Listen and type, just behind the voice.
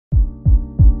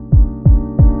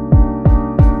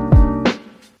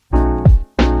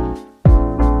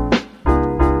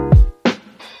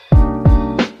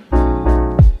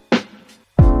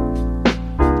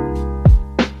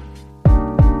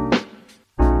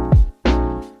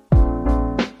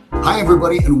Hi,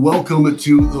 everybody, and welcome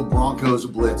to the Broncos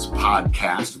Blitz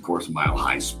podcast, of course, Mile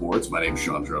High Sports. My name is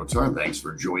Shawn Drotar. Thanks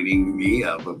for joining me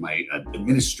with my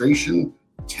administration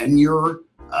tenure.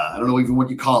 I don't know even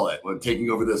what you call it when taking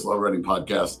over this long-running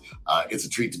podcast. It's a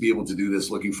treat to be able to do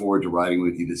this. Looking forward to riding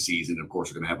with you this season. Of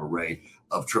course, we're going to have an array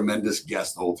of tremendous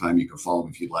guests the whole time. You can follow me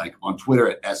if you'd like on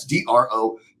Twitter at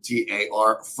SDROTAR.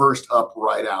 First up,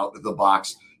 right out the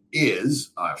box,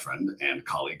 is our friend and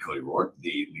colleague Cody Roark,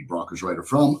 the Broncos writer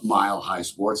from Mile High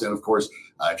Sports. And of course,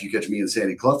 if you catch me in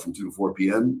Sandy Club from 2 to 4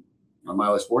 p.m. on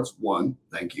Mile High Sports, 1,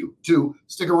 thank you. 2,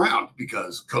 stick around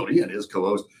because Cody and his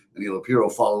co-host Anil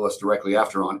Apiro follow us directly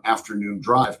after on Afternoon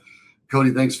Drive.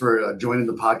 Cody, thanks for joining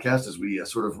the podcast as we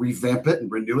sort of revamp it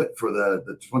and renew it for the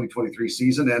 2023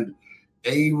 season and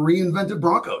a reinvented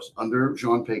Broncos under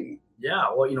Sean Payton.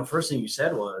 Yeah, well, first thing you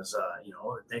said was,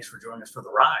 thanks for joining us for the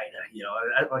ride.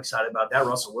 I'm excited about that.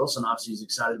 Russell Wilson obviously is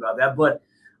excited about that. But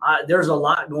there's a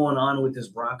lot going on with this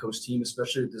Broncos team,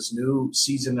 especially with this new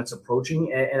season that's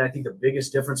approaching. And I think the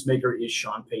biggest difference maker is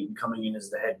Sean Payton coming in as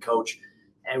the head coach.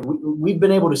 And we've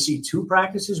been able to see 2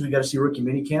 practices. We got to see rookie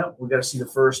minicamp. We got to see the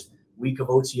first week of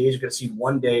OTAs. We got to see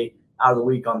 1 day out of the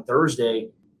week on Thursday.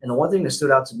 And the one thing that stood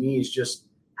out to me is just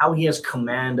how he has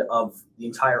command of the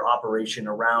entire operation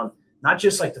around not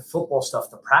just like the football stuff,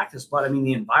 the practice, but I mean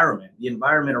the environment. The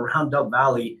environment around Dove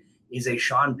Valley is a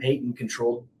Sean Payton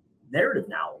controlled narrative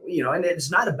now, and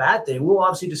it's not a bad thing. We'll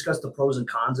obviously discuss the pros and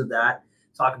cons of that,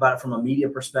 talk about it from a media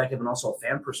perspective and also a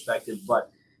fan perspective.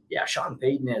 But yeah, Sean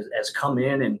Payton has come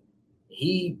in, and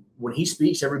when he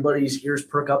speaks, everybody's ears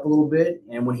perk up a little bit.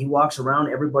 And when he walks around,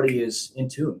 everybody is in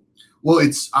tune. Well,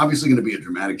 it's obviously going to be a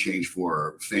dramatic change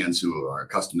for fans who are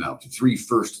accustomed now to 3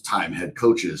 first-time head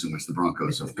coaches in which the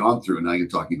Broncos have gone through. And now you're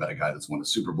talking about a guy that's won a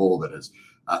Super Bowl that is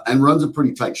and runs a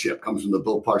pretty tight ship, comes from the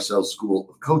Bill Parcells School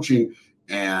of Coaching,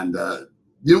 and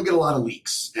you don't get a lot of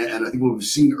leaks. And I think what we've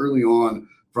seen early on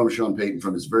from Sean Payton,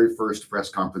 from his very first press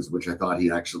conference, which I thought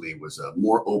he actually was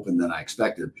more open than I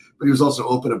expected, but he was also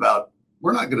open about,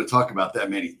 we're not going to talk about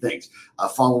that many things.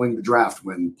 Following the draft,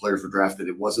 when players were drafted,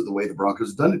 it wasn't the way the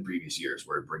Broncos had done it previous years,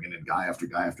 where bringing in guy after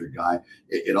guy after guy.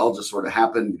 It all just sort of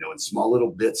happened, in small little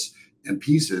bits and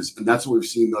pieces. And that's what we've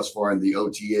seen thus far in the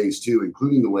OTAs too,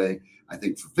 including the way, I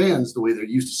think for fans, the way they're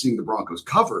used to seeing the Broncos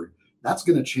covered. That's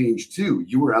going to change too.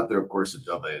 You were out there, of course, at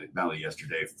Dove Valley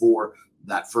yesterday for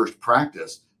that first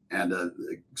practice. And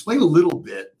explain a little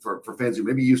bit for fans who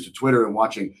may be used to Twitter and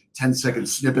watching 10-second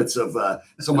snippets of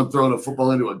someone throwing a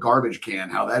football into a garbage can,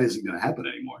 how that isn't going to happen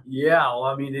anymore. Yeah, well,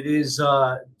 I mean, it's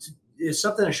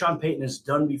something that Sean Payton has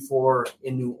done before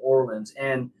in New Orleans.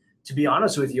 And to be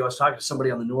honest with you, I was talking to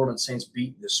somebody on the New Orleans Saints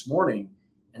beat this morning,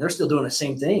 and they're still doing the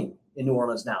same thing in New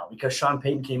Orleans now because Sean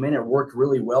Payton came in and worked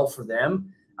really well for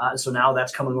them. So now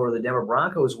that's coming over to the Denver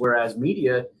Broncos, whereas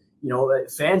media –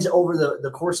 fans over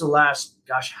the course of the last,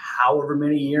 however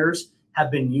many years have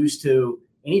been used to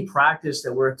any practice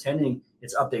that we're attending.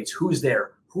 It's updates. Who's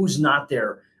there? Who's not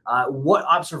there? What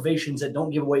observations that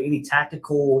don't give away any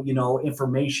tactical,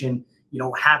 information,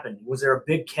 happened? Was there a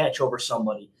big catch over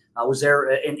somebody? Was there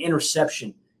an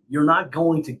interception? You're not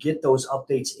going to get those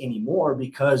updates anymore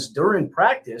because during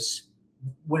practice,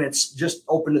 when it's just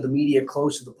open to the media,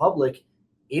 closed to the public,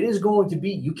 it is going to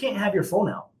be, you can't have your phone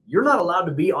out. You're not allowed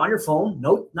to be on your phone.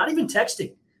 No, not even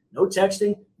texting. No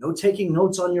texting. No taking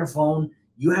notes on your phone.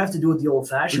 You have to do it the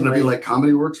old-fashioned way. It's going to be like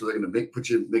Comedy Works, where they're going to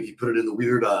make you put it in the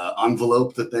weird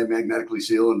envelope that they magnetically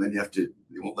seal, and then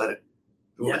they won't let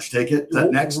you take it. Is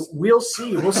that next? We'll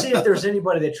see. We'll see if there's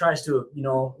anybody that tries to,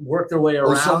 work their way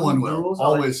around. Or someone will.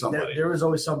 Always somebody. There is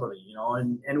always somebody,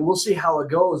 and we'll see how it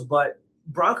goes. But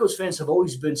Broncos fans have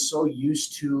always been so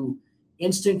used to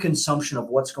instant consumption of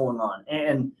what's going on,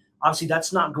 and obviously,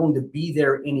 that's not going to be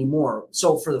there anymore.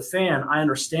 So for the fan, I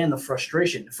understand the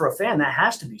frustration. For a fan, that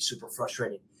has to be super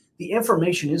frustrating. The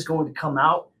information is going to come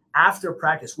out after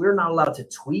practice. We're not allowed to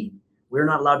tweet. We're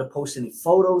not allowed to post any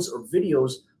photos or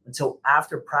videos until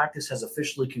after practice has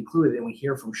officially concluded and we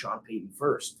hear from Sean Payton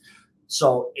first.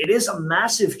 So it is a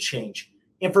massive change.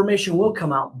 Information will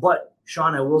come out, but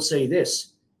Sean, I will say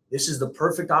this. This is the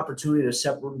perfect opportunity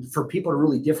for people to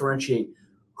really differentiate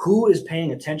who is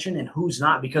paying attention and who's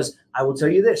not, because I will tell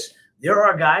you this, there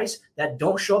are guys that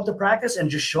don't show up to practice and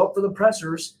just show up for the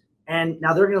pressers, and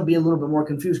now they're going to be a little bit more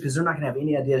confused because they're not going to have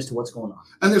any idea as to what's going on.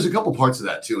 And there's a couple parts of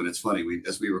that, too, and it's funny.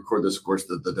 As we record this, of course,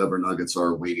 the Denver Nuggets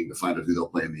are waiting to find out who they'll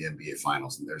play in the NBA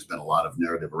Finals, and there's been a lot of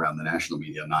narrative around the national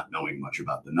media not knowing much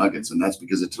about the Nuggets, and that's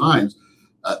because at times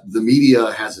the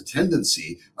media has a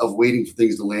tendency of waiting for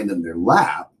things to land in their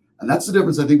lap. And that's the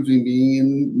difference, I think, between being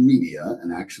in media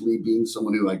and actually being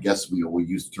someone who, I guess we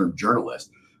use the term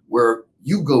journalist, where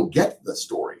you go get the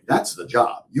story. That's the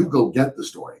job. You go get the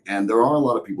story. And there are a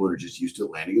lot of people that are just used to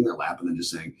it landing in their lap and then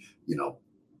just saying,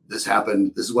 this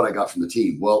happened. This is what I got from the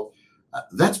team. Well,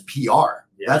 that's PR.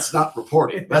 Yeah. That's not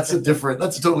reporting. That's a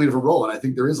totally different role. And I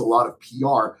think there is a lot of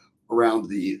PR around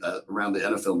the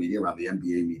NFL media, around the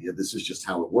NBA media. This is just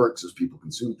how it works as people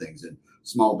consume things in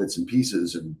small bits and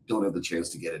pieces and don't have the chance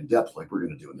to get in depth like we're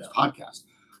going to do in this podcast.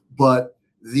 But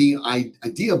the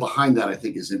idea behind that, I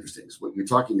think, is interesting. So what you're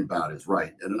talking about is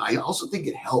right. And I also think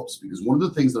it helps because one of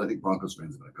the things that I think Broncos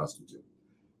fans have been accustomed to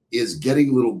is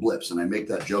getting little blips. And I make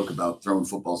that joke about throwing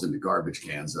footballs into garbage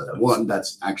cans. One,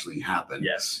 that's actually happened.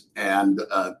 Yes. And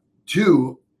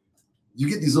two, you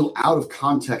get these little out of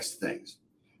context things.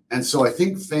 And so I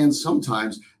think fans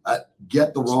sometimes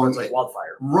get the wrong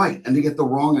wildfire. Right. And they get the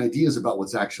wrong ideas about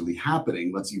what's actually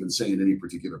happening. Let's even say in any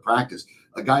particular practice,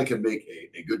 a guy can make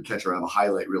a good catch or have a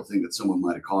highlight reel thing that someone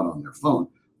might have caught on their phone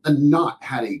and not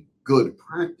had a good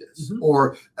practice. Mm-hmm.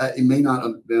 Or it may not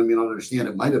understand.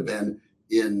 It might have been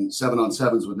in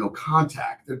 7-on-7s with no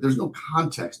contact. There's no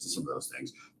context to some of those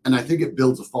things. And I think it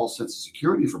builds a false sense of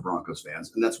security for Broncos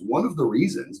fans. And that's one of the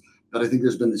reasons that I think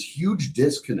there's been this huge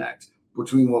disconnect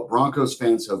between what Broncos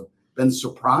fans have been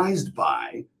surprised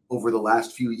by over the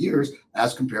last few years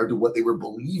as compared to what they were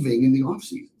believing in the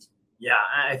offseason. Yeah,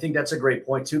 I think that's a great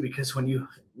point too, because when you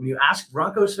ask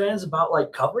Broncos fans about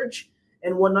like coverage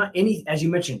and whatnot, as you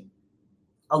mentioned,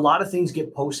 a lot of things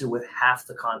get posted with half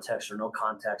the context or no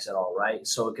context at all, right?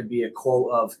 So it could be a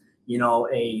quote of,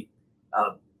 a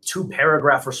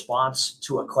 2-paragraph response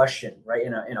to a question, right,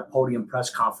 in a podium press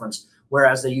conference,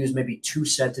 whereas they use maybe 2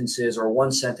 sentences or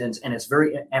 1 sentence, and it's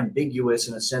very ambiguous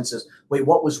in a sense as, wait,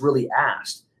 what was really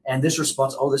asked? And this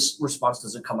response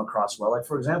doesn't come across well. Like,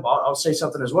 for example, I'll say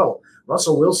something as well.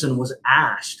 Russell Wilson was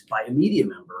asked by a media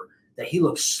member that he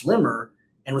looked slimmer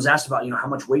and was asked about, how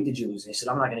much weight did you lose? And he said,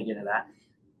 I'm not going to get into that.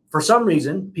 For some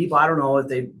reason, people, I don't know if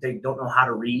they don't know how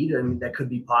to read, and that could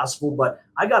be possible. But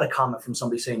I got a comment from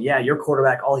somebody saying, yeah, your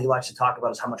quarterback, all he likes to talk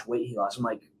about is how much weight he lost. I'm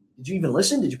like, did you even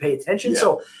listen? Did you pay attention? Yeah.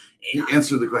 So he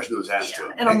answered the question that was asked to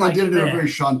him. And I'm like, he did it in a very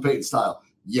Sean Payton style.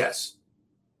 Yes.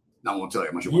 No one will tell you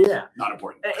how much it was. Yeah. Not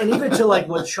important. And even to like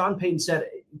what Sean Payton said,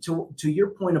 to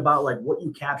your point about like what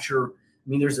you capture, I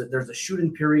mean, there's a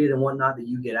shooting period and whatnot that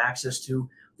you get access to.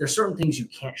 There's certain things you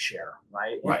can't share,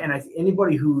 right? And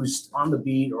anybody who's on the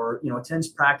beat or, attends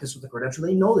practice with a credential,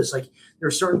 they know this. Like there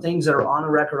are certain things that are on the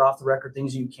record, off the record,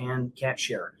 things you can't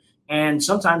share. And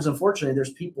sometimes, unfortunately,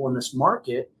 there's people in this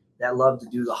market that love to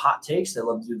do the hot takes, they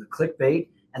love to do the clickbait,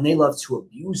 and they love to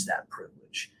abuse that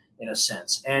privilege in a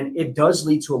sense. And it does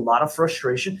lead to a lot of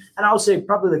frustration. And I would say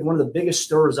probably like one of the biggest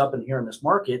stirrers up in here in this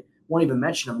market, won't even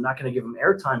mention them, I'm not going to give them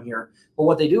airtime here, but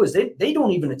what they do is they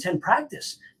don't even attend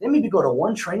practice. They maybe go to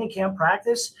one training camp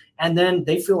practice, and then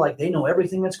they feel like they know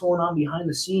everything that's going on behind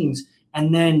the scenes,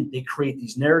 and then they create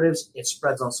these narratives. It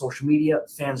spreads on social media.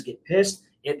 Fans get pissed.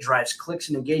 It drives clicks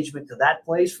and engagement to that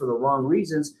place for the wrong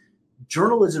reasons.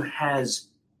 Journalism has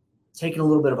taken a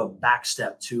little bit of a back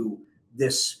step to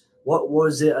this. What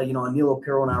was it? Anil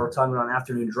O'Piro and I were talking about on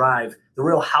Afternoon Drive, the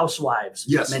Real Housewives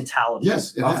mentality.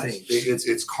 Yes, it has.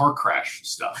 It's car crash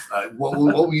stuff. What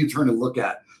will you turn and look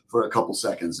at for a couple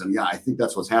seconds? And yeah, I think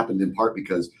that's what's happened in part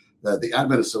because the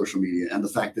advent of social media and the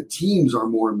fact that teams are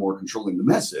more and more controlling the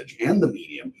message and the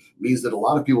medium means that a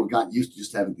lot of people have gotten used to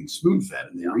just having things spoon-fed,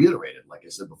 and they reiterate it, like I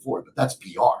said before, but that's PR.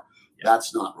 Yeah.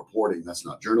 That's not reporting. That's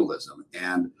not journalism.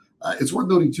 And it's worth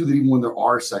noting, too, that even when there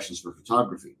are sessions for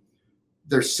photography,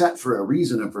 they're set for a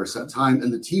reason and for a set time,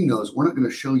 and the team knows we're not going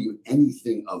to show you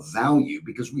anything of value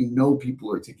because we know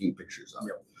people are taking pictures of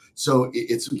it. So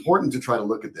it's important to try to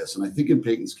look at this. And I think in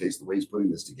Payton's case, the way he's putting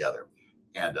this together,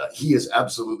 and he is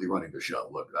absolutely running the show.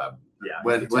 Look,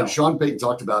 when Sean Payton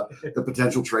talked about the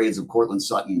potential trades of Cortland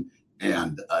Sutton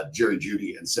and Jerry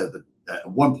Jeudy and said that at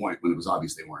one point when it was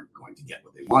obvious they weren't going to get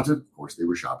what they wanted, of course, they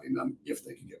were shopping them. If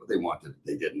they could get what they wanted,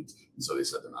 they didn't. And so they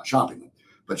said they're not shopping them.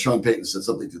 But Sean Payton said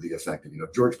something to the effect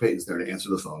of, George Payton's there to answer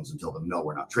the phones and tell them, no,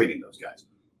 we're not trading those guys.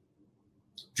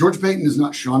 George Payton is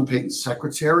not Sean Payton's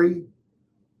secretary,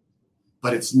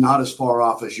 but it's not as far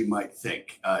off as you might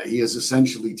think. He has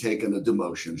essentially taken a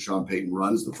demotion. Sean Payton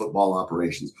runs the football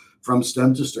operations from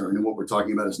stem to stern. And what we're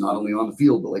talking about is not only on the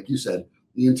field, but like you said,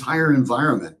 the entire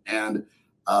environment. And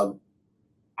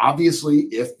obviously,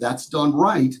 if that's done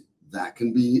right, that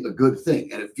can be a good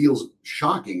thing. And it feels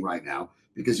shocking right now,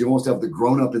 because you almost have the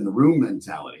grown-up in the room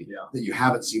mentality that you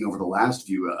haven't seen over the last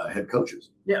few head coaches.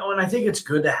 Yeah, well, and I think it's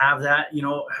good to have that.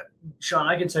 Sean,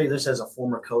 I can tell you this as a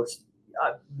former coach,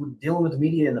 dealing with the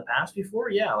media in the past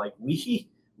before, like we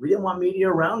didn't want media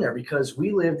around there because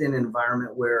we lived in an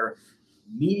environment where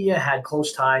media had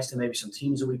close ties to maybe some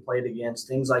teams that we played against,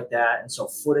 things like that. And so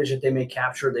footage that they may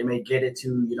capture, they may get it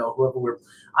to, whoever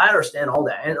I understand all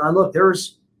that. And look,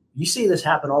 you see this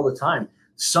happen all the time.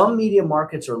 Some media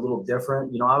markets are a little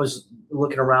different. I was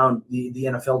looking around the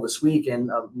NFL this week, and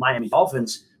Miami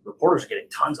Dolphins reporters are getting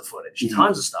tons of footage,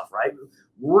 tons of stuff, right?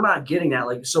 We're not getting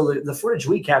that. So the footage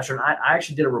we captured, I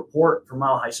actually did a report for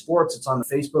Mile High Sports. It's on the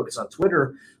Facebook, it's on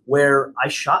Twitter, where I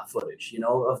shot footage,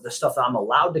 of the stuff that I'm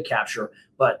allowed to capture,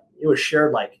 but it was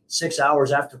shared 6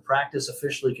 hours after practice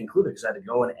officially concluded because I had to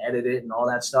go and edit it and all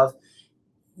that stuff.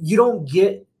 You don't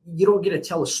get to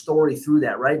tell a story through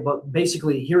that, right? But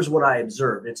basically, here's what I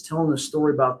observed. It's telling the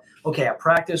story about, okay, at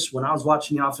practice, when I was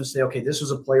watching the offense today, okay, this was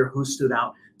a player who stood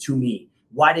out to me.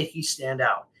 Why did he stand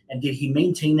out? And did he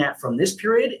maintain that from this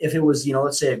period? If it was,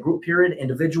 let's say a group period,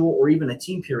 individual, or even a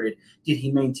team period, did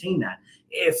he maintain that?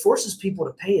 It forces people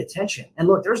to pay attention. And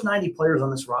look, there's 90 players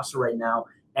on this roster right now,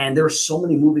 and there's so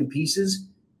many moving pieces.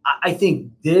 I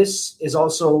think this is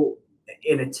also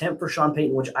an attempt for Sean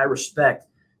Payton, which I respect,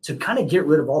 to kind of get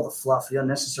rid of all the fluff, the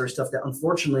unnecessary stuff that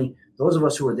unfortunately those of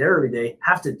us who are there every day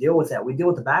have to deal with that. We deal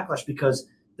with the backlash because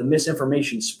the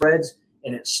misinformation spreads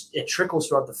and it trickles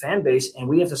throughout the fan base, and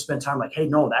we have to spend time hey,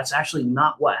 no, that's actually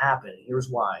not what happened. Here's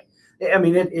why. I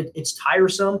mean, it's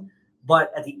tiresome,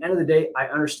 but at the end of the day, I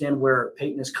understand where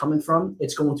Peyton is coming from.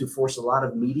 It's going to force a lot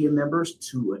of media members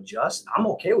to adjust. I'm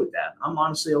okay with that. I'm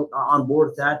honestly on board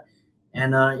with that.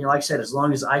 And, like I said, as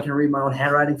long as I can read my own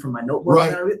handwriting from my notebook,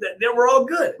 right, then we're all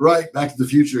good. Right. Back to the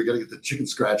future. You got to get the chicken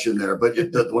scratch in there. But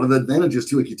one of the advantages,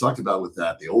 too, like you talked about with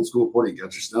that, the old school reporting, you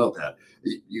got your snow at that.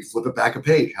 You flip it back a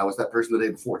page. How was that person the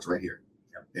day before? It's right here.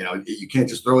 Yep. You can't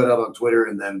just throw it out on Twitter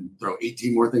and then throw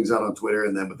 18 more things out on Twitter.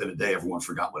 And then within a day, everyone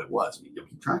forgot what it was. You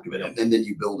keep track of it. Yep. And then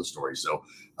you build a story. So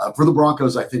for the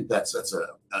Broncos, I think that's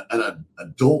an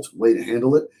adult way to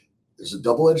handle it. There's a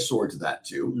double-edged sword to that,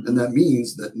 too. Mm-hmm. And that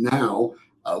means that now,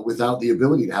 without the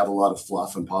ability to have a lot of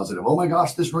fluff and positive, oh, my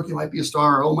gosh, this rookie might be a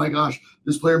star. Oh, my gosh,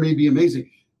 this player may be amazing.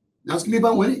 Now it's going to be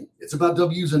about winning. It's about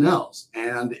W's and L's.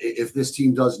 And if this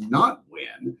team does not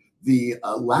win, the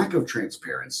lack of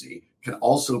transparency can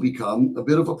also become a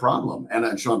bit of a problem.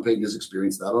 And Sean Payton has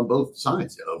experienced that on both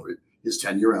sides over his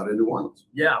tenure out in New Orleans.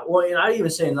 Yeah, well, and I'd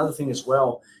even say another thing as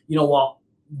well. While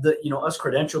us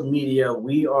credentialed media,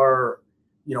 we are –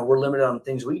 we're limited on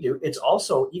things we do. It's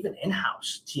also even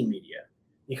in-house team media,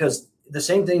 because the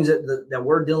same things that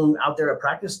we're dealing out there at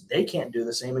practice, they can't do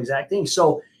the same exact thing.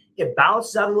 So it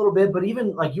balances out a little bit. But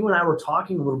even like you and I were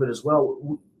talking a little bit as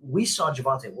well, we saw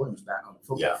Javonte William back on the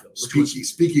football field.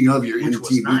 Speaking of your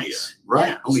in-team media, right?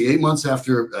 Yeah. Only 8 months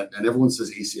after, and everyone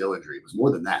says ACL injury. It was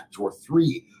more than that. Tore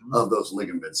 3 of those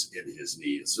ligaments in his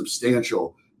knee. A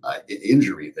substantial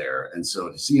injury there. And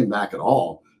so to see him back at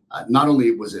all, not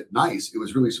only was it nice, it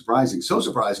was really surprising. So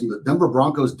surprising that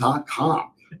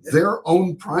DenverBroncos.com, their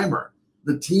own primer,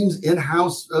 the team's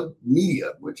in-house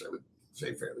media, which I would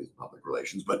say fairly public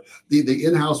relations, but the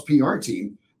in-house PR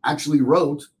team actually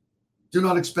wrote, do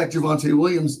not expect Javonte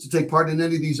Williams to take part in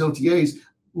any of these OTAs,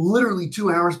 literally 2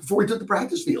 hours before he took the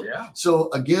practice field. Yeah. So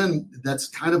again, that's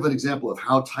kind of an example of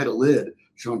how tight a lid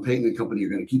Sean Payton and company are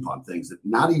going to keep on things that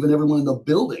not even everyone in the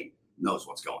building knows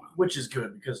what's going on. Which is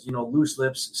good because, loose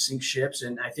lips sink ships.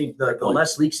 And I think the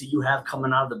less leaks that you have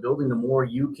coming out of the building, the more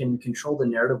you can control the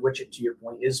narrative, which, to your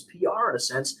point, is PR in a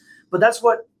sense. But that's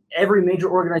what every major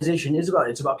organization is about.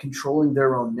 It's about controlling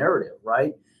their own narrative,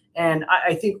 right? And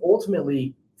I think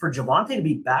ultimately for Javonte to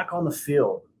be back on the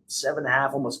field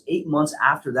 7.5, almost 8 months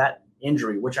after that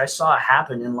injury, which I saw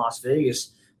happen in Las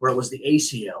Vegas, where it was the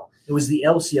ACL, it was the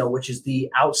LCL, which is the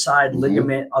outside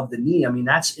ligament of the knee. I mean,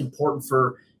 that's important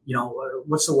for,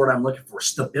 what's the word I'm looking for?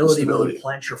 Stability to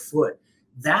plant your foot.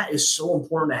 That is so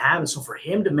important to have. And so for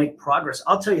him to make progress,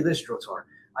 I'll tell you this, Drotar,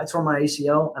 I tore my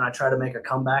ACL and I tried to make a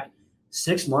comeback.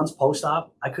 6 months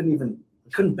post-op, I couldn't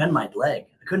bend my leg.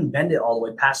 I couldn't bend it all the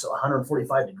way past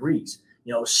 145 degrees.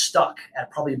 Stuck at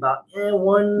probably about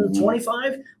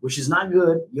 125, which is not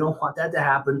good. You don't want that to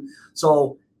happen.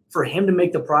 So for him to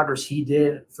make the progress he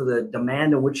did, for the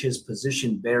demand in which his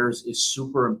position bears, is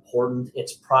super important.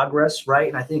 It's progress, right?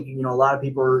 And I think, a lot of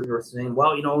people are saying,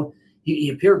 well, he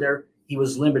appeared there. He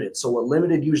was limited. So what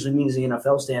limited usually means the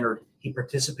NFL standard, he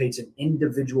participates in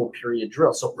individual period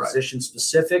drills. So position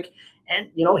specific. And,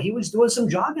 he was doing some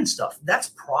jogging stuff. That's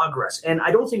progress. And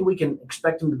I don't think we can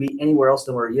expect him to be anywhere else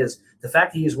than where he is. The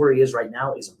fact that he is where he is right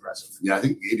now is impressive. Yeah, I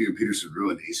think Adrian Peterson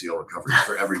ruined ACL recovery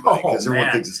for everybody because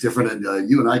everyone thinks it's different. And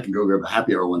you and I can go grab a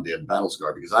happy hour one day at Battle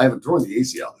Scar because I haven't torn the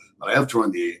ACL, but I have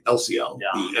torn the LCL,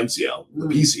 the MCL, the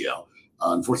PCL.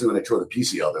 Unfortunately, when I tore the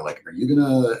PCL, they're like, are you going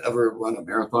to ever run a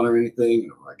marathon or anything?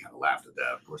 And I kind of laughed at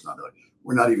that. Of course not. They're like,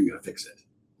 we're not even going to fix it.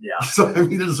 Yeah. So, I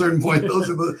mean, at a certain point,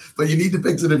 but you need to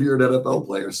fix it if you're an NFL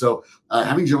player. So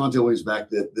having Javonte Williams back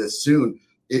this soon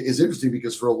is interesting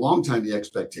because for a long time, the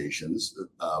expectations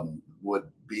would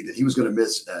be that he was going to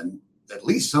miss at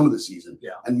least some of the season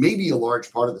and maybe a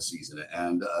large part of the season.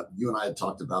 And you and I had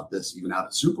talked about this even out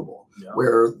at Super Bowl,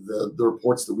 where the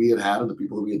reports that we had and the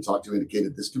people that we had talked to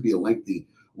indicated this could be a lengthy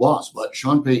loss. But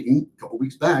Sean Payton, a couple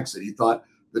weeks back, said he thought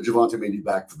that Javonte may be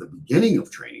back for the beginning of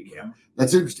training camp.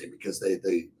 That's interesting because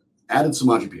they added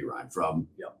Samaje Perine from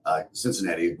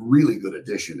Cincinnati, a really good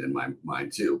addition in my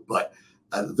mind too. But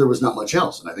there was not much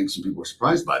else, and I think some people were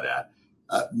surprised by that.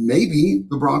 Maybe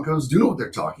the Broncos do know what they're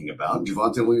talking about.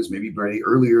 Javonte Williams may be ready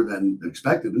earlier than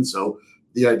expected, and so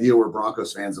the idea where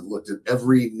Broncos fans have looked at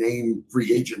every name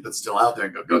free agent that's still out there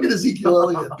and go get Ezekiel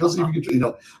Elliott, go see if you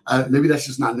can, maybe that's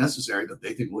just not necessary. That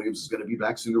they think Williams is going to be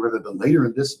back sooner rather than later.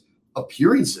 In this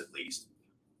appearance, at least,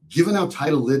 given how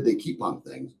tight a lid they keep on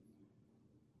things,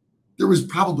 there was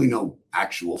probably no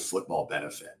actual football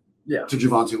benefit to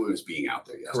Javonte Williams being out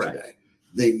there yesterday. Correct.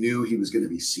 They knew he was going to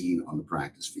be seen on the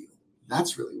practice field.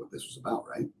 That's really what this was about,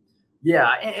 right? Yeah,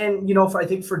 and I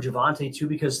think for Javonte too,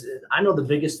 because I know the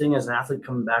biggest thing as an athlete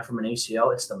coming back from an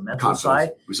ACL, it's the mental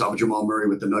side. We saw Jamal Murray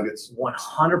with the Nuggets.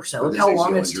 100%. Look how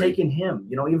long it's taken him.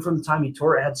 Even from the time he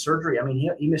had surgery. I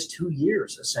mean, he missed 2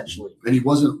 years essentially. And he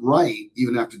wasn't right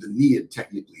even after the knee had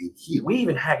technically healed. We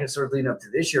even had concerns leading up to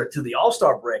this year, to the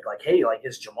All-Star break. Like, hey,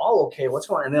 is Jamal okay? What's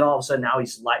going on? And then all of a sudden now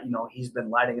he's been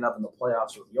lighting it up in the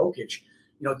playoffs with Jokic.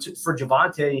 For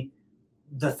Javonte,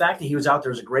 the fact that he was out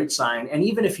there is a great sign. And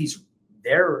even if he's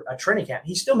there at training camp,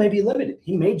 he still may be limited.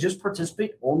 He may just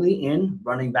participate only in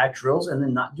running back drills and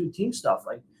then not do team stuff.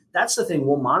 Like, that's the thing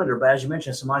we'll monitor. But as you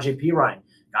mentioned, Samaje Perine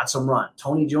got some run.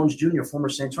 Tony Jones Jr., former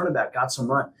Saints running back, got some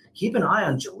run. Keep an eye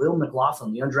on Jaleel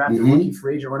McLaughlin, the undrafted rookie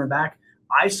free agent running back.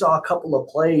 I saw a couple of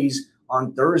plays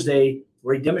on Thursday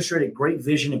where he demonstrated great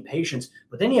vision and patience.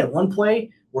 But then he had one play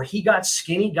where he got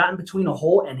skinny, got in between a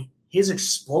hole, and his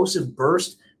explosive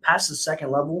burst past the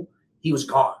second level, he was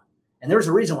gone. And there's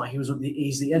a reason why he's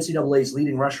the NCAA's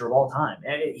leading rusher of all time.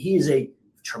 He is a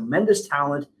tremendous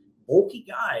talent, bulky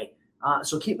guy.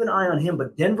 So keep an eye on him.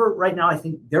 But Denver right now, I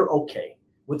think they're okay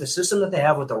with the system that they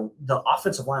have with the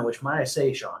offensive line, which might I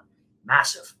say, Sean,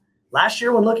 massive. Last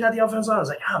year when looking at the offensive line, I was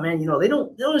like, they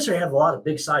don't necessarily have a lot of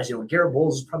big size. Garrett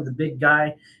Bowles is probably the big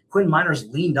guy. Quinn Miners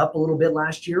leaned up a little bit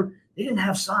last year. They didn't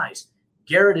have size.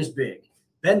 Garrett is big.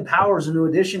 Ben Powers, a new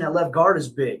addition at left guard, is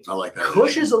big. I like that.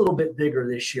 Cush is a little bit bigger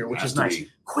this year, which is nice.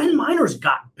 Quinn Miners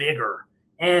got bigger.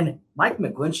 And Mike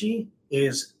McGlinchey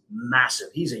is massive.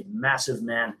 He's a massive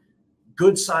man.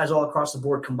 Good size all across the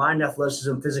board. Combined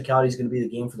athleticism, physicality is going to be the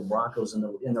game for the Broncos in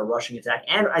their rushing attack.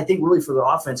 And I think really for the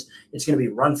offense, it's going to be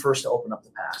run first to open up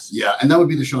the pass. Yeah, and that would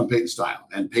be the Sean Payton style.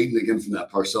 And Payton, again, from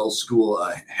that Parcells school,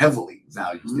 heavily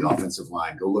values the offensive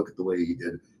line. Go look at the way he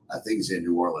did things in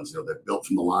New Orleans. They're built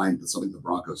from the line. That's something the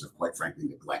Broncos have quite frankly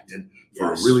neglected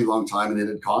for a really long time, and it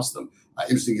had cost them.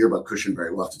 Interesting to hear about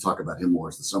Cushenberry. We'll have to talk about him more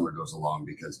as the summer goes along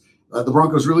because the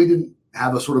Broncos really didn't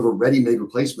have a sort of a ready-made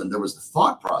replacement. There was the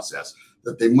thought process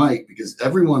that they might, because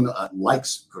everyone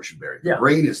likes Cushenberry. The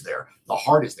brain is there. The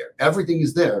heart is there. Everything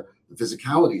is there. The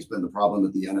physicality has been the problem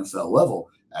at the NFL level.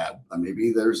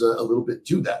 Maybe there's a little bit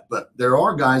to that, but there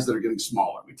are guys that are getting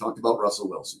smaller. We talked about Russell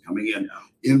Wilson coming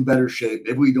in better shape.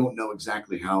 Maybe we don't know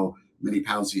exactly how many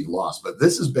pounds he lost, but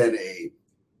this has been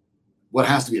what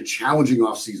has to be a challenging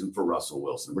offseason for Russell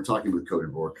Wilson. We're talking with Cody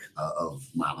Roark of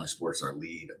Mile High Sports, our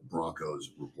lead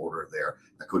Broncos reporter there,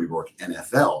 Cody Roark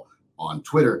NFL on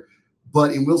Twitter.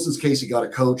 But in Wilson's case, he got a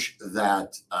coach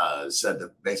that said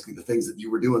that basically the things that you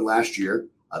were doing last year,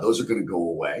 those are going to go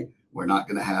away. We're not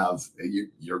going to have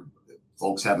your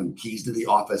folks having keys to the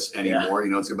office anymore.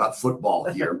 It's about football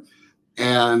here.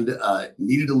 And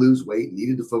needed to lose weight,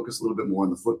 needed to focus a little bit more on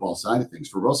the football side of things.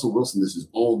 For Russell Wilson, this is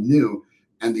all new.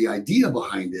 And the idea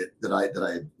behind it that I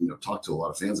talked to a lot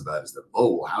of fans about is that,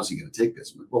 how's he going to take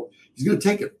this? Well, he's going to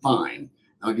take it fine.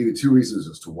 I'll give you two reasons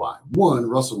as to why. One,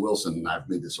 Russell Wilson, and I've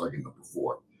made this argument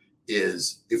before,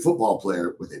 is a football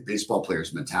player with a baseball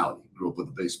player's mentality. Grew up with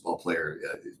a baseball player,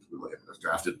 was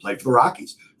drafted, played for the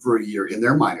Rockies for a year in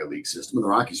their minor league system, and the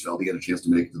Rockies felt he had a chance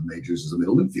to make it to the majors as a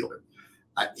middle infielder.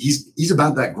 He's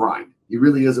about that grind. He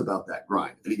really is about that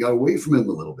grind. And he got away from him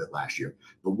a little bit last year.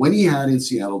 But when he had in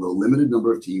Seattle the limited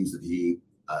number of teams that he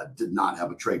did not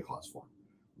have a trade clause for,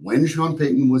 when Sean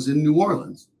Payton was in New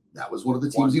Orleans, that was one of the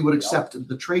teams he would accept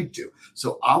the trade to.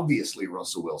 So obviously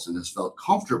Russell Wilson has felt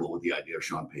comfortable with the idea of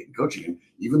Sean Payton coaching him,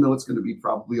 even though it's going to be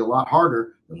probably a lot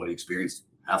harder than what he experienced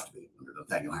under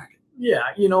Nathaniel Hackett. Yeah,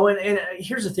 and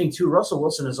here's the thing too. Russell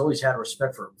Wilson has always had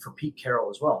respect for Pete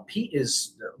Carroll as well. Pete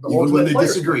is the even ultimate when they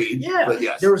players disagreed. coach. Yeah, but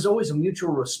yes. there was always a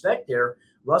mutual respect there.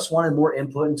 Russ wanted more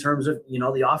input in terms of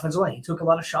the offensive line. He took a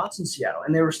lot of shots in Seattle,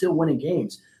 and they were still winning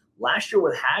games. Last year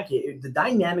with Hackett, the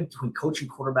dynamic between coach and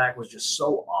quarterback was just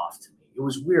so off to me. It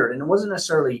was weird, and it wasn't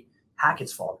necessarily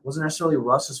Hackett's fault. It wasn't necessarily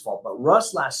Russ's fault, but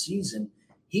Russ last season,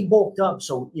 he bulked up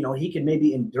so he could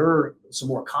maybe endure some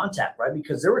more contact, right?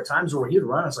 Because there were times where he'd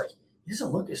run, I was like, he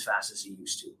doesn't look as fast as he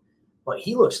used to, but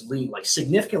he looks lean, like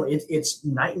significantly. It's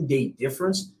night and day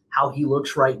difference how he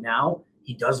looks right now.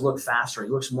 He does look faster. He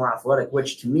looks more athletic,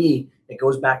 which to me, it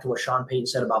goes back to what Sean Payton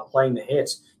said about playing the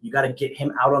hits. You got to get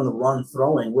him out on the run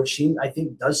throwing, which I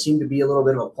think does seem to be a little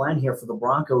bit of a plan here for the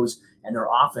Broncos and their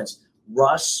offense.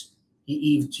 Russ,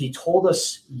 he told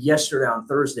us yesterday on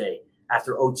Thursday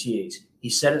after OTAs, he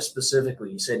said it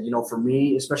specifically. He said, for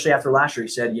me, especially after last year, he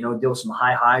said, deal with some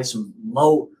high highs, some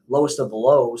lowest of the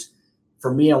lows.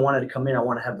 For me, I wanted to come in. I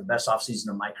want to have the best offseason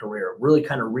of my career, really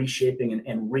kind of reshaping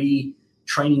and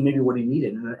retraining maybe what he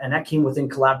needed. And that came within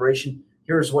collaboration.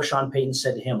 Here's what Sean Payton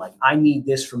said to him, like, I need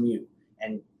this from you.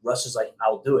 And Russ is like,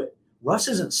 I'll do it. Russ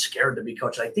isn't scared to be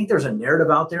coached. I think there's a narrative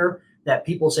out there that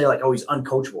people say, like, oh, he's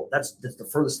uncoachable. That's the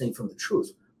furthest thing from the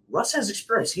truth. Russ has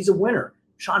experience. He's a winner.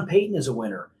 Sean Payton is a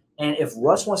winner. And if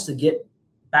Russ wants to get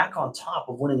back on top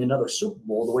of winning another Super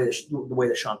Bowl, the way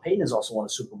that Sean Payton has also won a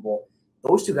Super Bowl,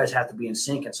 those two guys have to be in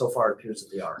sync, and so far it appears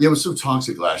that they are. Yeah, it was so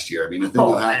toxic last year. I mean, I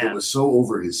think Hackett was so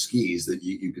over his skis that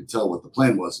you could tell what the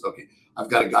plan was. Okay, I've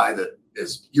got a guy that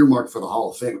is earmarked for the Hall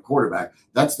of Fame quarterback.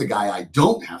 That's the guy I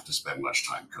don't have to spend much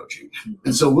time coaching. Mm-hmm.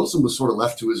 And so Wilson was sort of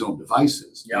left to his own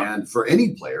devices. Yeah. And for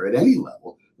any player at any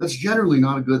level, that's generally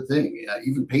not a good thing.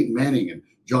 Even Peyton Manning and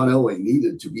John Elway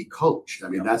needed to be coached. I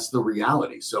mean, that's the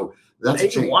reality. So that's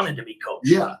Peyton wanted to be coached.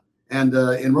 Yeah. And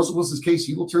in Russell Wilson's case,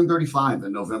 he will turn 35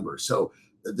 in November. So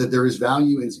that there is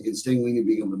value in staying lean and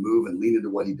being able to move and lean into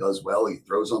what he does well. He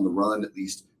throws on the run, at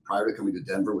least prior to coming to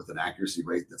Denver, with an accuracy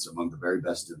rate that's among the very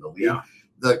best in the league. Yeah.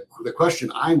 The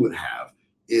question I would have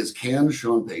is, can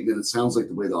Sean Payton, and it sounds like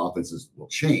the way the offenses will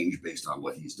change based on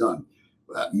what he's done,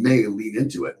 may lean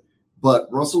into it. But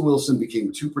Russell Wilson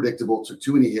became too predictable, took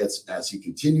too many hits as he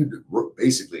continued to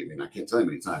basically, I mean, I can't tell you how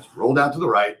many times, rolled out to the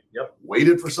right,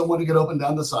 waited for someone to get open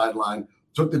down the sideline,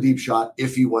 took the deep shot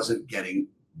if he wasn't getting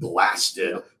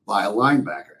blasted by a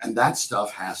linebacker. And that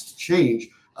stuff has to change.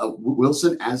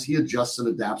 Wilson, as he adjusts and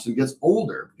adapts and gets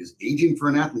older, because aging for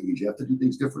an athlete means you have to do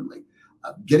things differently.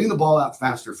 Getting the ball out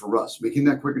faster for Russ, making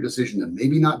that quicker decision and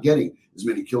maybe not getting as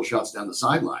many kill shots down the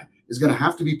sideline is going to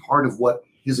have to be part of what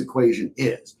his equation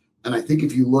is. And I think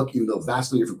if you look, even though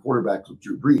vastly different quarterbacks with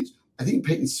Drew Brees, I think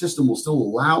Peyton's system will still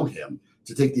allow him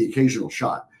to take the occasional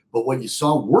shot. But what you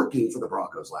saw working for the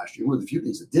Broncos last year, one of the few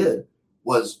things it did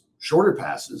was shorter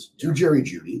passes to Jerry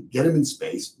Jeudy, get him in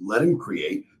space, let him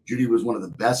create. Jeudy was one of the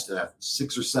best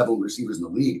 6 or 7 receivers in the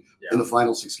league in the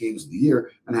final 6 games of the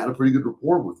year and had a pretty good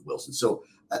rapport with Wilson. So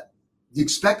do you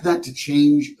expect that to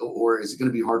change, or is it going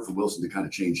to be hard for Wilson to kind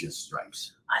of change his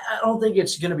stripes? I don't think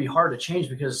it's going to be hard to change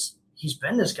because he's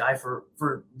been this guy for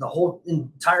the whole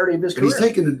entirety of his career. He's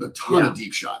taken a ton of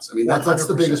deep shots. I mean, that's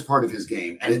the biggest part of his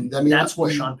game. And I mean, that's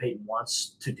what Sean Payton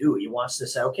wants to do. He wants to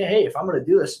say, okay, hey, if I'm going to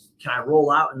do this, can I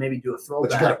roll out and maybe do a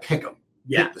throwback? But you got to pick him.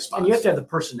 Yeah, and you have to have the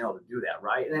personnel to do that,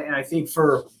 right? And I think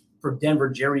for Denver,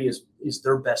 Jerry is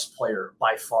their best player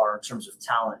by far in terms of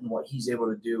talent and what he's able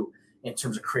to do in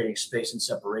terms of creating space and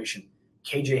separation.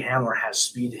 KJ Hamler has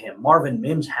speed to him. Marvin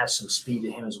Mims has some speed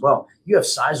to him as well. You have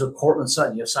size with Cortland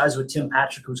Sutton. You have size with Tim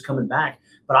Patrick, who's coming back.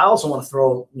 But I also want to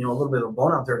throw a little bit of a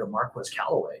bone out there to Marquez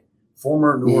Callaway,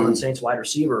 former New Orleans Saints wide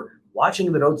receiver. Watching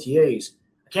him at OTAs,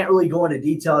 I can't really go into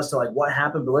detail as to like what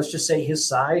happened, but let's just say his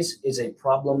size is a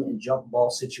problem in jump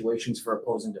ball situations for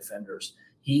opposing defenders.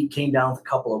 He came down with a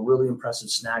couple of really impressive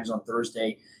snags on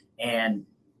Thursday, and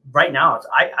right now,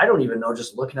 I don't even know,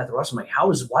 just looking at the rest, I'm like,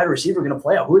 how is wide receiver going to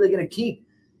play out? Who are they going to keep?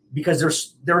 Because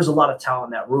there's a lot of talent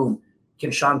in that room. Can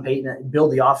Sean Payton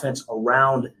build the offense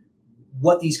around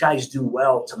what these guys do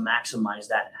well to maximize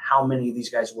that? How many of these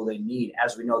guys will they need?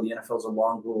 As we know, the NFL is a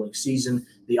long, grueling season.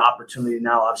 The opportunity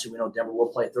now, obviously, we know Denver will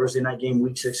play a Thursday night game,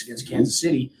 Week 6 against Kansas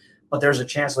City, but there's a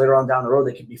chance later on down the road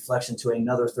they could be flexed into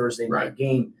another Thursday night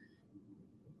game.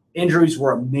 Injuries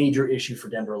were a major issue for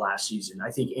Denver last season.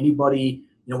 I think anybody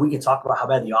 – we can talk about how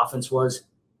bad the offense was.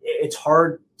 It's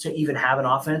hard to even have an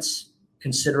offense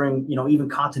considering, even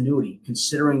continuity,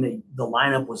 considering that the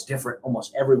lineup was different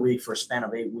almost every week for a span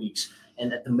of 8 weeks.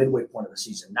 And at the midway point of the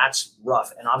season, that's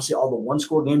rough. And obviously all the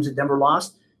one-score games that Denver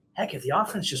lost, heck, if the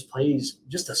offense just plays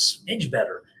just a smidge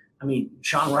better, I mean,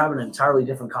 Sean, we're having an entirely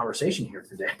different conversation here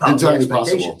today. About entirely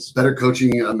possible. Better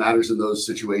coaching matters in those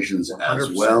situations 100%.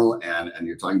 As well. And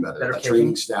you're talking about a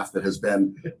training staff that has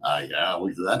been, we'll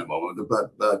get to that in a moment,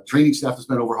 but training staff has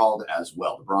been overhauled as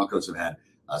well. The Broncos have had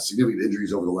significant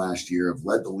injuries over the last year, have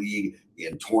led the league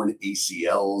in torn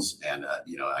ACLs. And,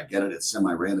 I get it, it's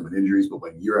semi-random in injuries, but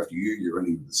when year after year you're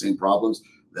running into the same problems,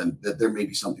 then there may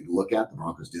be something to look at. The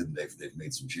Broncos did, and they've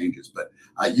made some changes. But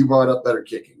you brought up better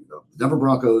kicking. The Denver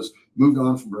Broncos moved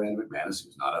on from Brandon McManus,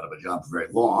 who's not out of a job for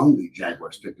very long. The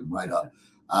Jaguars picked him right up.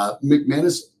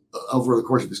 McManus, over the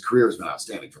course of his career, has been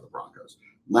outstanding for the Broncos.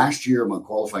 Last year, among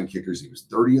qualifying kickers, he was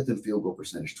 30th in field goal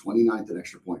percentage, 29th in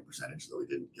extra point percentage, though he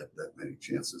didn't get that many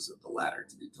chances at the latter,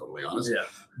 to be totally honest. Yeah.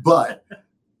 But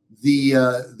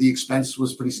the expense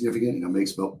was pretty significant.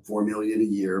 Makes about $4 million a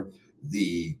year.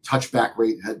 The touchback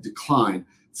rate had declined.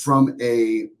 From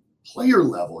a player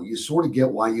level, you sort of get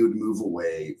why you would move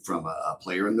away from a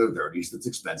player in their 30s that's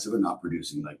expensive and not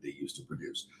producing like they used to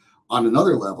produce. On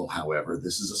another level, however,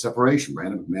 this is a separation.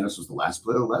 Brandon McManus was the last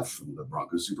player left from the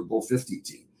Broncos Super Bowl 50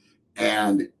 team.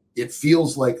 And it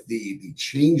feels like the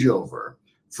changeover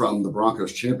from the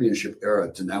Broncos championship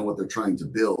era to now what they're trying to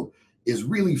build is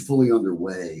really fully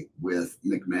underway with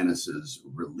McManus's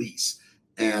release.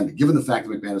 And given the fact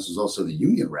that McManus was also the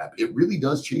union rep, it really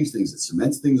does change things. It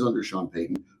cements things under Sean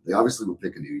Payton. They obviously will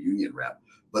pick a new union rep.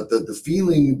 But the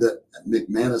feeling that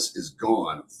McManus is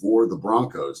gone for the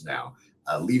Broncos now,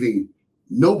 leaving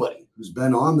nobody who's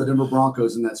been on the Denver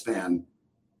Broncos in that span,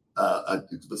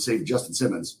 let's say Justin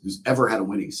Simmons, who's ever had a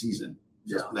winning season.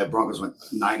 Yeah. That Broncos went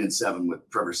 9-7 with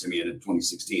Trevor Siemian in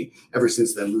 2016. Ever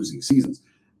since then, losing seasons.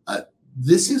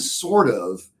 This is sort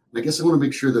of, I guess I want to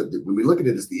make sure that when we look at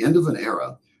it, it's the end of an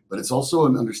era, but it's also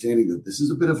an understanding that this is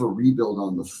a bit of a rebuild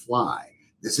on the fly.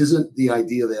 This isn't the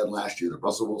idea they had last year that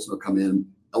Russell Wilson will come in,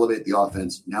 elevate the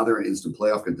offense. Now they're an instant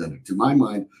playoff contender. To my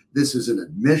mind, this is an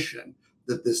admission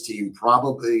that this team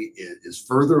probably is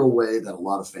further away than a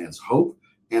lot of fans hope,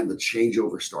 and the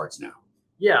changeover starts now.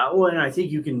 Yeah, well, and I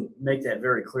think you can make that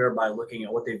very clear by looking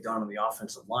at what they've done on the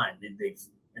offensive line. They've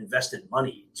invested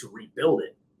money to rebuild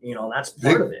it. That's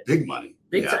part of it. Big money.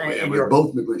 Big time. And we're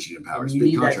both McGlinchey and Powers. You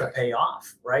need that to pay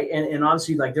off, right? And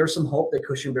honestly, there's some hope that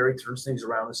Cushenberry turns things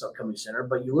around this upcoming center.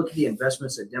 But you look at the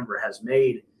investments that Denver has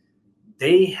made,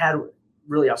 they had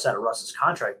really outside of Russ's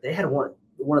contract, they had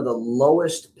one of the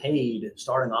lowest paid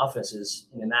starting offenses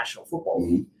in the National Football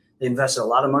League. Mm-hmm. They invested a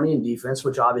lot of money in defense,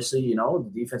 which obviously,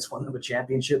 the defense won them a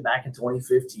championship back in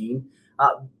 2015.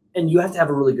 And you have to have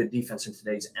a really good defense in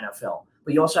today's NFL.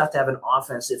 But you also have to have an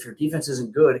offense, if your defense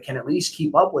isn't good, can at least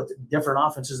keep up with different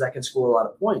offenses that can score a lot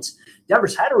of points.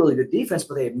 Denver's had a really good defense,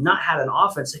 but they have not had an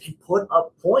offense that can put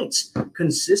up points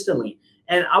consistently.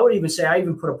 And I would even say, I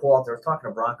even put a poll out there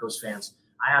talking to Broncos fans.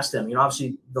 I asked them,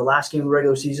 obviously the last game of the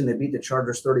regular season, they beat the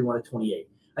Chargers 31-28.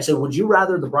 I said, would you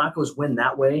rather the Broncos win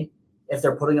that way if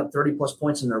they're putting up 30-plus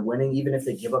points and they're winning, even if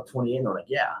they give up 28? And they're like,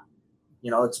 yeah.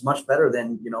 It's much better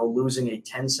than, losing a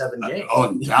 10-7 game.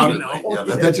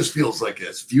 Undoubtedly. That just feels like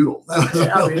it's futile.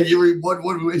 What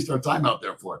do we waste our time out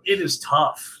there for? It is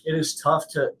tough. It is tough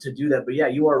to do that. But, yeah,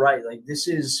 you are right. This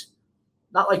is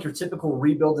not like your typical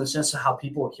rebuild in the sense of how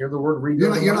people hear the word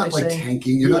rebuild. You're not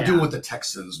tanking. You're not doing what the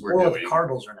Texans were doing. What the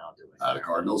Cardinals are now doing. The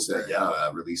Cardinals,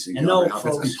 releasing. And no,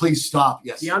 folks, and please stop.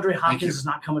 Yes. DeAndre Hopkins is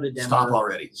not coming to Denver. Stop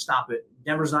already. Stop it.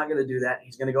 Denver's not going to do that.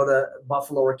 He's going to go to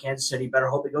Buffalo or Kansas City. Better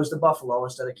hope it goes to Buffalo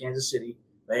instead of Kansas City.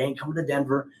 They ain't coming to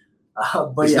Denver.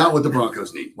 But it's not what the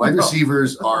Broncos need. Wide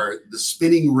receivers are the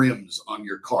spinning rims on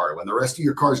your car. When the rest of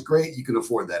your car is great, you can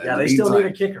afford that. Yeah, they still need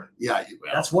a kicker. Yeah,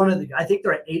 that's one of the. I think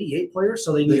they're at 88 players,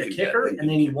 so they need a kicker, and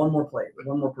they need one more player,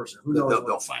 one more person. Who knows?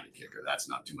 They'll find a kicker. That's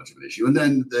not too much of an issue. And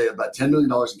then they have about $10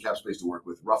 million in cap space to work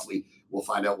with. Roughly, we'll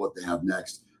find out what they have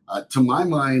next. To my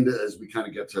mind, as we kind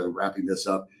of get to wrapping this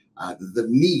up,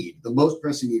 the most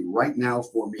pressing need right now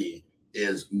for me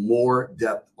is more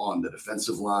depth on the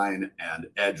defensive line and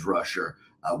edge rusher.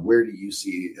 Where do you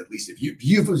see, at least if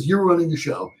you're running the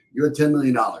show, you had $10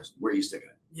 million, where are you sticking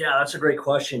it? Yeah, that's a great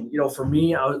question. For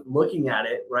me, I was looking at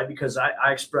it, right, because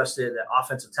I expressed it that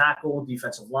offensive tackle,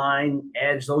 defensive line,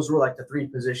 edge, those were like the three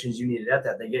positions you needed at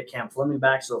that. They get Cam Fleming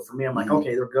back. So for me, I'm like,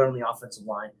 okay, they're good on the offensive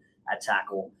line at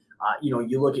tackle.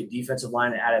 You look at defensive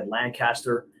line and added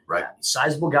Lancaster. Right.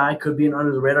 Sizable guy, could be an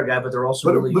under-the-radar guy, but they're also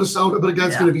but a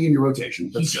guy's going to be in your rotation.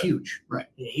 He's huge. Right.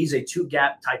 He's a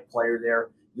two-gap type player there.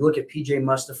 You look at P.J.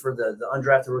 Mustafa, the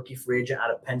undrafted rookie free agent out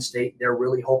of Penn State. They're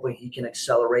really hoping he can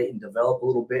accelerate and develop a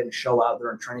little bit and show out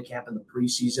there in training camp in the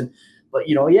preseason. But,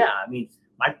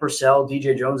 Mike Purcell,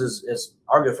 DJ Jones, is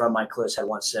our good friend Mike Kliss had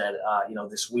once said,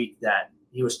 this week that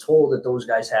He was told that those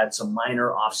guys had some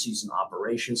minor offseason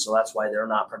operations, so that's why they're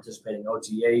not participating in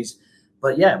OTAs.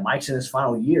 But yeah, Mike's in his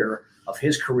final year of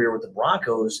his career with the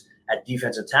Broncos at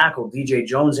defensive tackle. DJ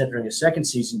Jones entering his second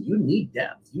season. You need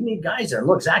depth. You need guys there.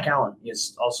 Look, Zach Allen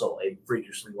is also a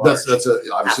freakishly large. That's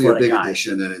obviously a big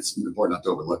addition, and it's important not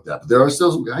to overlook that. But there are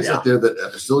still some guys out there that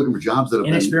are still looking for jobs that have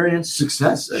been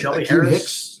success. Shelby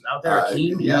Harris out there.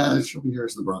 Shelby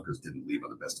Harris and the Broncos didn't leave on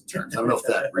the best of terms. I don't know if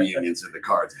that reunion's in the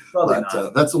cards.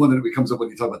 But that's the one that comes up when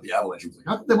you talk about the Avalanche. It's like,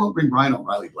 how come they won't bring Brian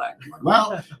O'Reilly back? I'm like,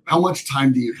 well, how much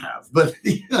time do you have? But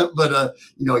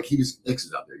Keys Hicks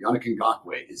is out there. Yannick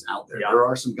Ngakoue is out there. Yeah. There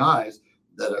are some guys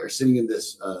that are sitting in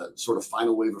this sort of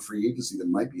final wave of free agency that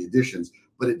might be additions,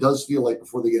 but it does feel like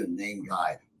before they get a name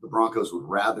guy, the Broncos would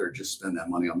rather just spend that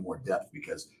money on more depth,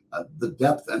 because the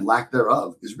depth and lack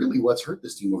thereof is really what's hurt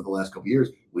this team over the last couple of years.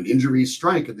 When injuries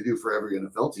strike, and they do for every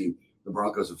NFL team, the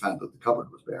Broncos have found that the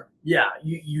cupboard was bare. Yeah,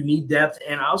 you need depth.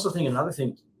 And I also think another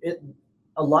thing,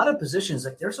 a lot of positions,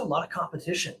 like there's a lot of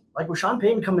competition. Like with Sean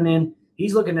Payton coming in,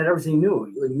 he's looking at everything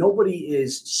new. Like nobody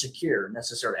is secure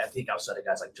necessarily. I think outside of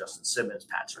guys like Justin Simmons,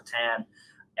 Pat Surtain,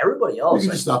 everybody else. You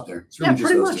can just stop there. It's really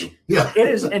pretty much. Yeah, it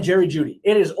is. And Jerry Jeudy.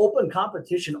 It is open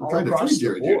competition all across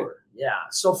the board. Yeah.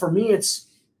 So for me, it's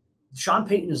Sean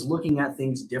Payton is looking at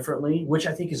things differently, which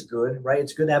I think is good, right?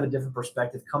 It's good to have a different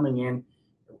perspective coming in.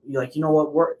 You're like, you know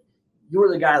what? You were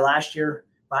the guy last year,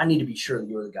 but I need to be sure that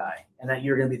you're the guy and that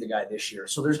you're going to be the guy this year.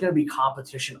 So there's going to be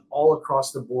competition all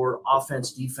across the board,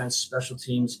 offense, defense, special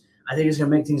teams. I think it's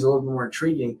going to make things a little bit more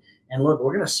intriguing. And look,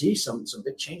 we're going to see some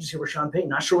big changes here with Sean Payton.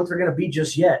 Not sure what they're going to be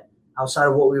just yet outside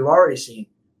of what we've already seen.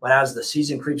 But as the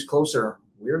season creeps closer,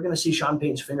 we're going to see Sean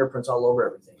Payton's fingerprints all over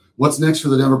everything. What's next for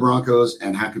the Denver Broncos,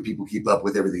 and how can people keep up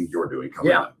with everything you're doing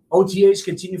coming up? OTAs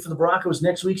continue for the Broncos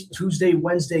next week, Tuesday,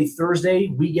 Wednesday, Thursday.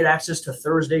 We get access to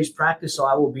Thursday's practice, so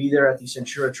I will be there at the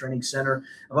Centura Training Center.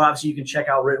 But obviously, you can check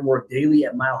out Written Work daily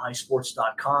at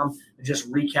milehighsports.com.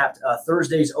 Just recapped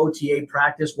Thursday's OTA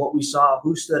practice, what we saw,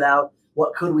 who stood out,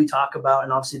 what could we talk about,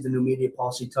 and obviously the new media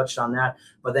policy touched on that.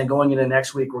 But then going into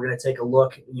next week, we're going to take a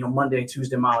look, Monday,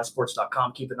 Tuesday,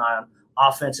 milehighsports.com. Keep an eye on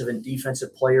offensive and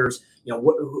defensive players.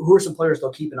 Who are some players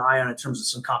they'll keep an eye on in terms of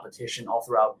some competition all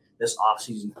throughout this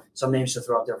offseason? Some names to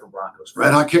throw out there for Broncos.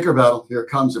 Red hot kicker battle. Here it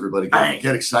comes, everybody.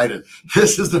 Get excited.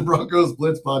 This is the Broncos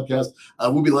Blitz podcast.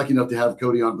 We'll be lucky enough to have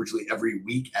Cody on virtually every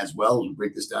week as well. We'll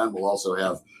break this down. We'll also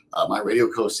have my radio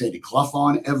co-host Sandy Clough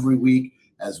on every week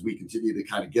as we continue to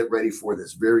kind of get ready for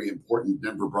this very important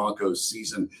Denver Broncos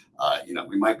season.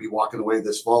 We might be walking away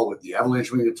this fall with the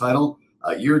Avalanche winning a title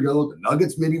a year ago. The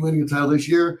Nuggets maybe winning a title this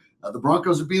year. The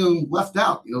Broncos are being left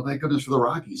out. Thank goodness for the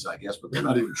Rockies, I guess, but they're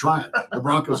not even trying. The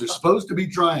Broncos are supposed to be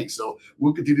trying. So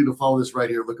we'll continue to follow this right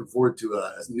here. Looking forward to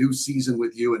a new season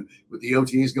with you, and with the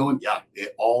OTAs going. Yeah,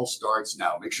 it all starts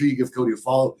now. Make sure you give Cody a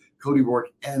follow. Cody Roark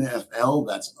NFL.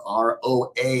 That's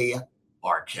ROARK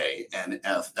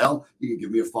NFL. You can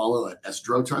give me a follow at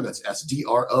Drotar. That's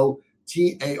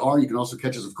SDROTAR. You can also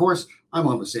catch us, of course. I'm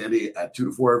on with Sandy at 2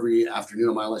 to 4 every afternoon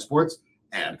on Mile High Sports.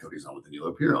 And Cody's on with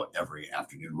Danilo Pirro every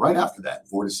afternoon. Right after that,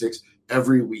 4 to 6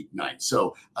 every weeknight.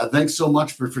 So thanks so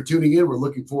much for tuning in. We're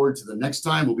looking forward to the next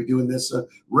time. We'll be doing this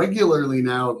regularly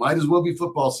now. It might as well be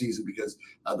football season, because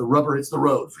the rubber hits the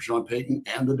road for Sean Payton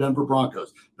and the Denver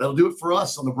Broncos. That'll do it for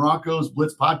us on the Broncos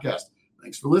Blitz podcast.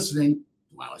 Thanks for listening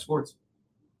to Mile High Sports.